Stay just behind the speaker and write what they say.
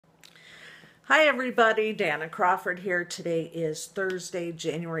Hi everybody, Danna Crawford here. Today is Thursday,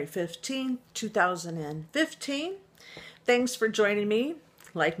 January 15th, 2015. Thanks for joining me.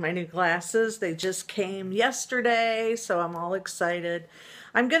 Like my new glasses, they just came yesterday, so I'm all excited.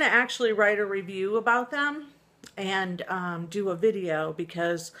 I'm going to actually write a review about them and do a video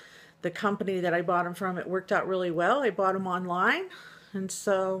because the company that I bought them from, it worked out really well. I bought them online. And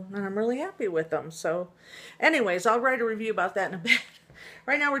I'm really happy with them. So anyways, I'll write a review about that in a bit.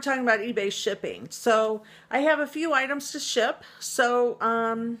 Right now we're talking about eBay shipping. So I have a few items to ship. So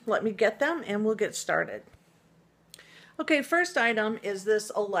let me get them and we'll get started. Okay, first item is this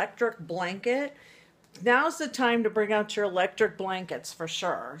electric blanket. Now's the time to bring out your electric blankets for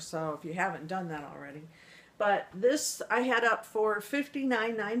sure. So if you haven't done that already. But this I had up for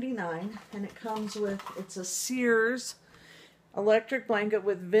 $59.99 and it comes with, it's a Sears electric blanket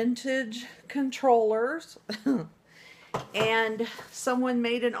with vintage controllers. And someone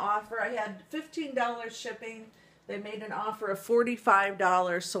made an offer. I had $15 shipping. They made an offer of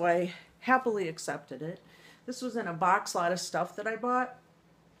 $45, so I happily accepted it. This was in a box lot of stuff that I bought.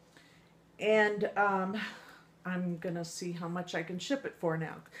 And I'm going to see how much I can ship it for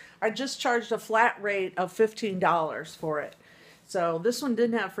now. I just charged a flat rate of $15 for it. So this one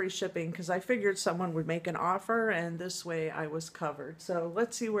didn't have free shipping because I figured someone would make an offer and this way I was covered. So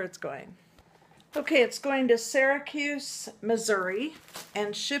let's see where it's going. Okay, it's going to Syracuse, Missouri,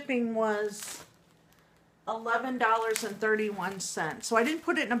 and shipping was $11.31. So I didn't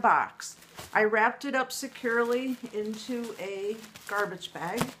put it in a box. I wrapped it up securely into a garbage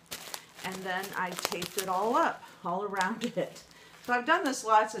bag and then I taped it all up, all around it. So I've done this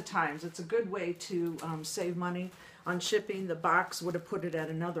lots of times. It's a good way to save money on shipping. The box would have put it at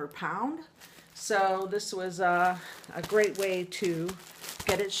another pound. So this was a great way to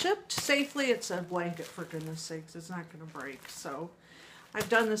get it shipped safely. It's a blanket, for goodness sakes. It's not going to break. So I've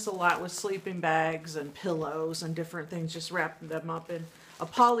done this a lot with sleeping bags and pillows and different things. Just wrapping them up in a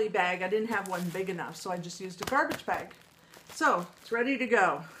poly bag. I didn't have one big enough, so I just used a garbage bag. So it's ready to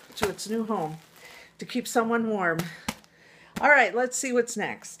go to its new home to keep someone warm. All right, let's see what's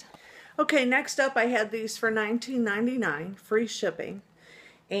next. Okay, next up I had these for $19.99, free shipping.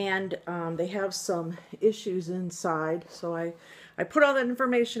 And they have some issues inside, so I put all that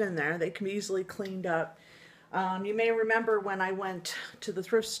information in there. They can be easily cleaned up. You may remember when I went to the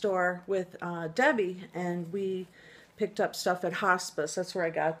thrift store with Debbie and we picked up stuff at Hospice. That's where I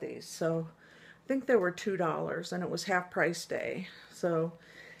got these. So I think they were $2 and it was half price day. So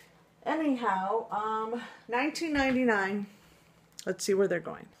anyhow, $19.99. Let's see where they're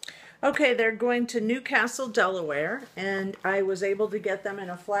going. Okay, they're going to Newcastle, Delaware, and I was able to get them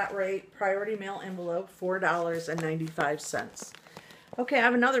in a flat rate priority mail envelope, $4.95. Okay, I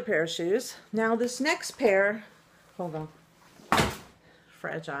have another pair of shoes. Now this next pair, hold on,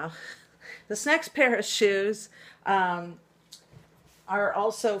 fragile. This next pair of shoes are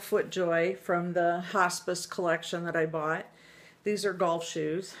also FootJoy from the Hospice collection that I bought. These are golf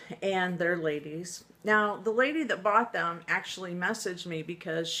shoes, and they're ladies. Now, the lady that bought them actually messaged me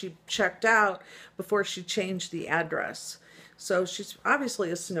because she checked out before she changed the address. So she's obviously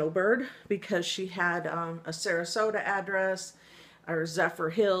a snowbird because she had a Sarasota address or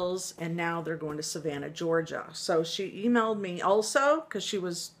Zephyr Hills, and now they're going to Savannah, Georgia. So she emailed me also because she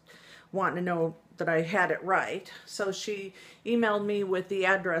was wanting to know that I had it right. So she emailed me with the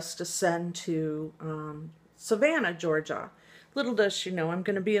address to send to Savannah, Georgia. Little does she know I'm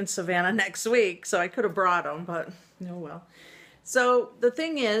going to be in Savannah next week, so I could have brought them, but oh well. So the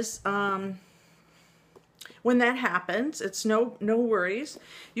thing is, when that happens, it's no worries.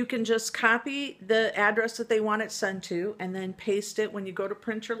 You can just copy the address that they want it sent to and then paste it. When you go to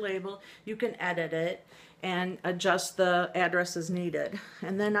print your label, you can edit it and adjust the address as needed.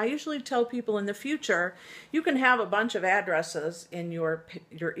 And then I usually tell people in the future, you can have a bunch of addresses in your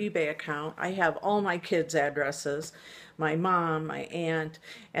eBay account. I have all my kids' addresses, my mom, my aunt,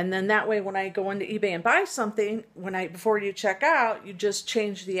 and then that way when I go into eBay and buy something, before you check out, you just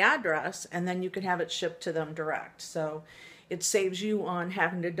change the address and then you can have it shipped to them direct. So it saves you on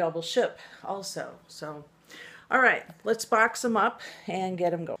having to double ship also. So all right, let's box them up and get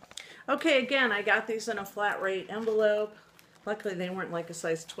them going. Okay, again, I got these in a flat rate envelope. Luckily, they weren't like a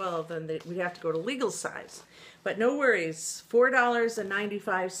size 12, and we'd have to go to legal size. But no worries,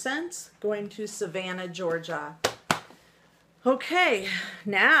 $4.95 going to Savannah, Georgia. Okay,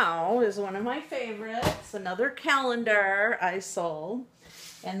 now is one of my favorites, another calendar I sold.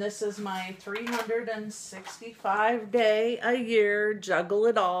 And this is my 365-day-a-year Juggle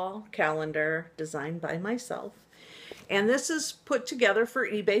It All calendar designed by myself. And this is put together for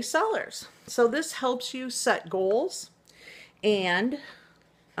eBay sellers. So this helps you set goals and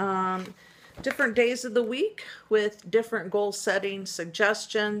different days of the week with different goal setting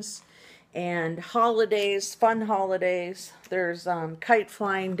suggestions and holidays, fun holidays. There's kite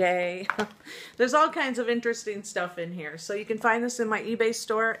flying day. There's all kinds of interesting stuff in here. So you can find this in my eBay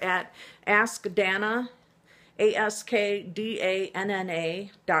store at Ask Danna,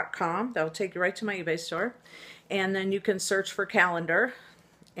 AskDanna.com. That'll take you right to my eBay store. And then you can search for calendar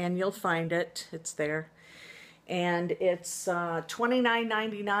and you'll find it. It's there. And it's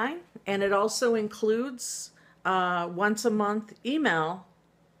 $29.99, and it also includes once a month email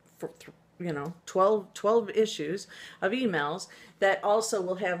for 12 issues of emails that also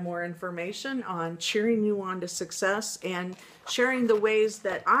will have more information on cheering you on to success and sharing the ways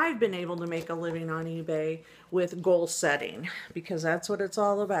that I've been able to make a living on eBay with goal setting, because that's what it's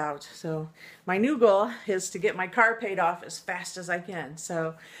all about. So my new goal is to get my car paid off as fast as I can.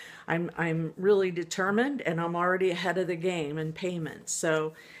 So I'm really determined, and I'm already ahead of the game in payments.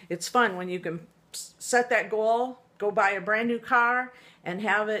 So it's fun when you can set that goal, go buy a brand new car, and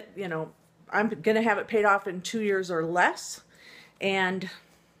have it, I'm going to have it paid off in 2 years or less, and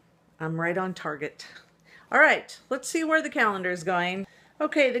I'm right on target. All right, let's see where the calendar is going.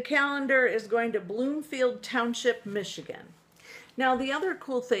 Okay, the calendar is going to Bloomfield Township, Michigan. Now, the other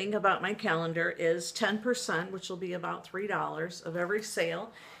cool thing about my calendar is 10%, which will be about $3 of every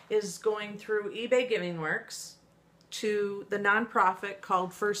sale, is going through eBay Giving Works to the nonprofit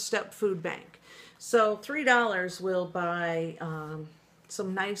called First Step Food Bank. So $3 will buy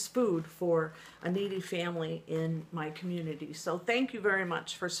some nice food for a needy family in my community. So thank you very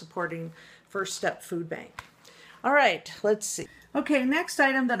much for supporting First Step Food Bank. All right, let's see. Okay, next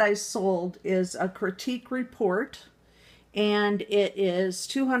item that I sold is a critique report, and it is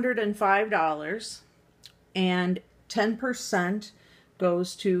 $205, and 10%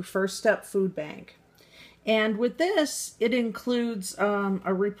 goes to First Step Food Bank. And with this, it includes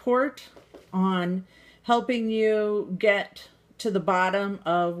a report on helping you get to the bottom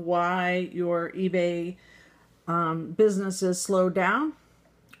of why your eBay business is slowed down.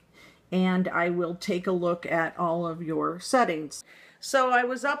 And I will take a look at all of your settings. So I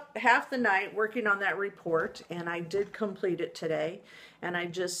was up half the night working on that report, and I did complete it today. And I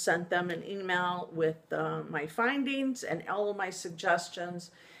just sent them an email with my findings and all of my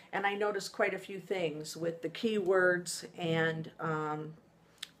suggestions. And I noticed quite a few things with the keywords and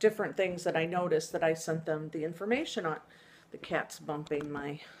different things that I noticed that I sent them the information on. The cat's bumping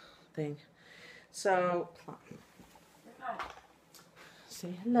my thing. So,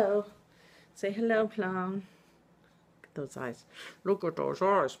 say hello. Say hello, Plum. Look at those eyes. Look at those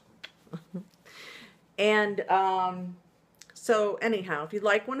eyes. And so anyhow, if you'd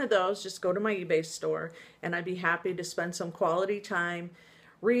like one of those, just go to my eBay store, and I'd be happy to spend some quality time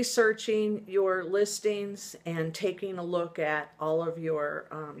researching your listings and taking a look at all of your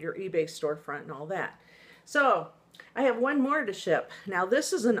eBay storefront and all that. So I have one more to ship. Now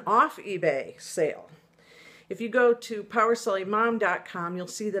this is an off eBay sale. If you go to powersellingmom.com, you'll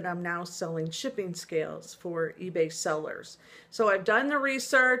see that I'm now selling shipping scales for eBay sellers. So I've done the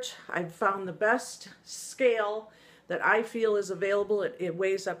research. I've found the best scale that I feel is available. It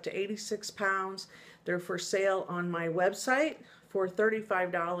weighs up to 86 pounds. They're for sale on my website for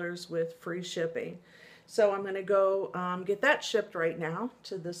 $35 with free shipping. So I'm going to go get that shipped right now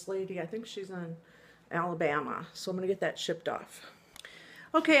to this lady. I think she's in Alabama. So I'm going to get that shipped off.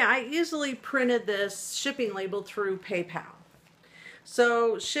 Okay, I easily printed this shipping label through PayPal.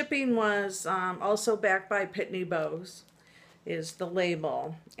 So shipping was also backed by Pitney Bowes is the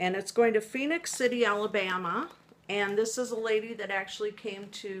label. And it's going to Phoenix City, Alabama. And this is a lady that actually came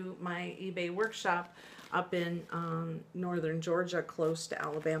to my eBay workshop up in northern Georgia, close to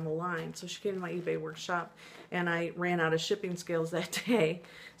Alabama line. So she came to my eBay workshop, and I ran out of shipping scales that day.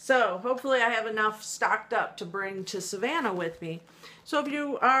 So hopefully I have enough stocked up to bring to Savannah with me. So if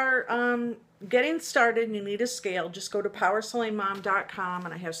you are getting started and you need a scale, just go to powersellingmom.com,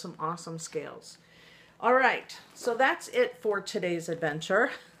 and I have some awesome scales. All right, so that's it for today's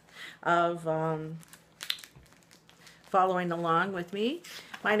adventure of following along with me.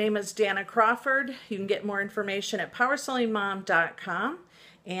 My name is Danna Crawford. You can get more information at powersellingmom.com,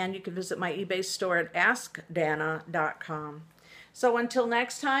 and you can visit my eBay store at askdanna.com. So until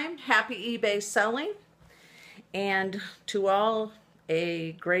next time, happy eBay selling, and to all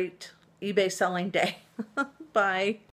a great eBay selling day. Bye.